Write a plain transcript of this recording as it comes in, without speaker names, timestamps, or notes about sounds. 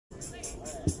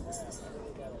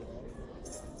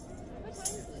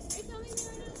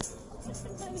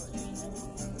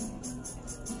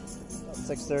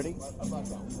6:30.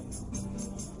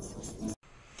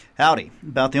 Howdy.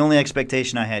 About the only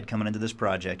expectation I had coming into this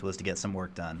project was to get some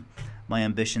work done. My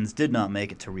ambitions did not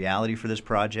make it to reality for this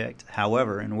project.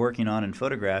 However, in working on and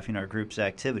photographing our group's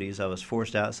activities, I was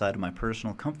forced outside of my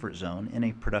personal comfort zone in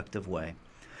a productive way.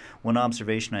 One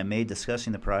observation I made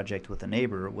discussing the project with a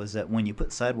neighbor was that when you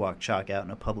put sidewalk chalk out in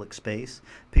a public space,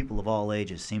 people of all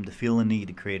ages seemed to feel a need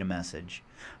to create a message.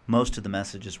 Most of the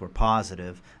messages were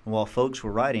positive, and while folks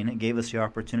were writing, it gave us the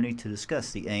opportunity to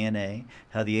discuss the ANA,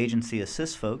 how the agency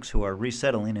assists folks who are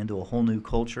resettling into a whole new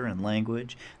culture and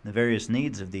language, and the various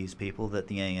needs of these people that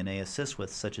the ANA assists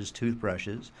with, such as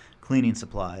toothbrushes, cleaning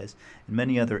supplies, and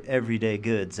many other everyday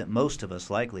goods that most of us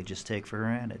likely just take for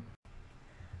granted.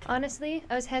 Honestly,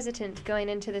 I was hesitant going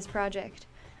into this project.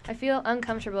 I feel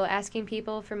uncomfortable asking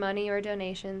people for money or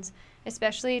donations,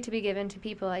 especially to be given to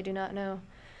people I do not know.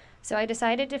 So I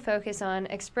decided to focus on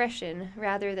expression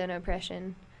rather than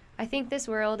oppression. I think this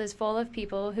world is full of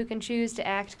people who can choose to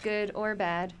act good or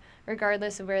bad,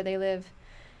 regardless of where they live.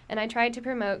 And I tried to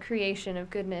promote creation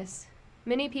of goodness.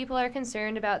 Many people are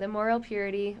concerned about the moral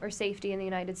purity or safety in the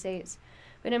United States.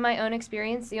 But in my own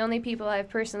experience, the only people I've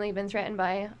personally been threatened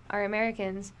by are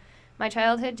Americans. My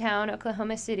childhood town,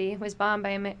 Oklahoma City, was bombed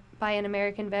by an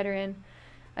American veteran.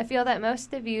 I feel that most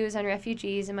of the views on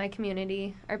refugees in my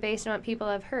community are based on what people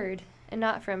have heard and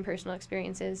not from personal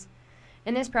experiences.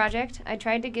 In this project, I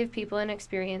tried to give people an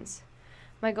experience.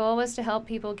 My goal was to help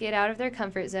people get out of their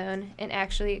comfort zone and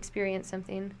actually experience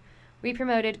something. We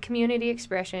promoted community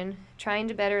expression, trying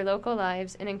to better local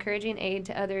lives and encouraging aid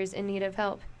to others in need of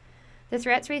help. The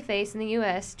threats we face in the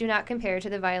U.S. do not compare to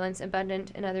the violence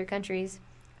abundant in other countries.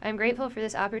 I am grateful for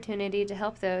this opportunity to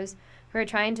help those who are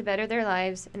trying to better their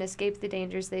lives and escape the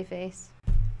dangers they face.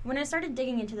 When I started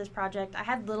digging into this project, I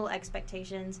had little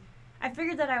expectations. I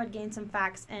figured that I would gain some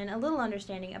facts and a little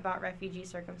understanding about refugee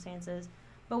circumstances,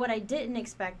 but what I didn't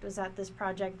expect was that this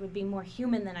project would be more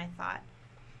human than I thought.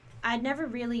 I'd never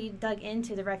really dug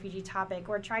into the refugee topic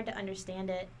or tried to understand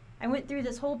it. I went through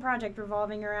this whole project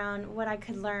revolving around what I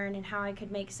could learn and how I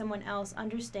could make someone else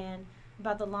understand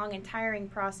about the long and tiring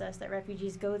process that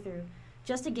refugees go through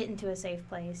just to get into a safe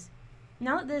place.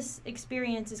 Now that this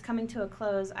experience is coming to a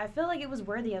close, I feel like it was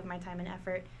worthy of my time and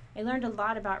effort. I learned a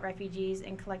lot about refugees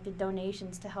and collected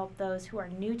donations to help those who are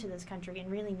new to this country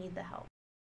and really need the help.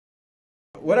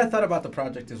 What I thought about the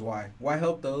project is why. Why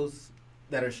help those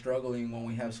that are struggling when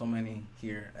we have so many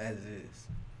here as is?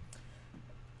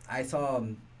 I saw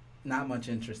not much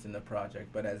interest in the project,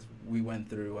 but as we went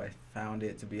through, I found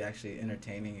it to be actually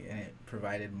entertaining, and it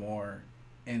provided more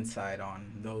insight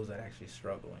on those that are actually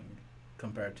struggling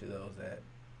compared to those that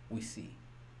we see.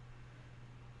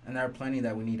 And there are plenty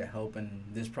that we need to help, and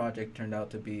this project turned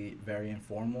out to be very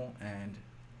informal and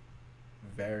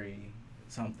very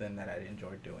something that I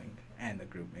enjoyed doing, and the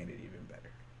group made it even better.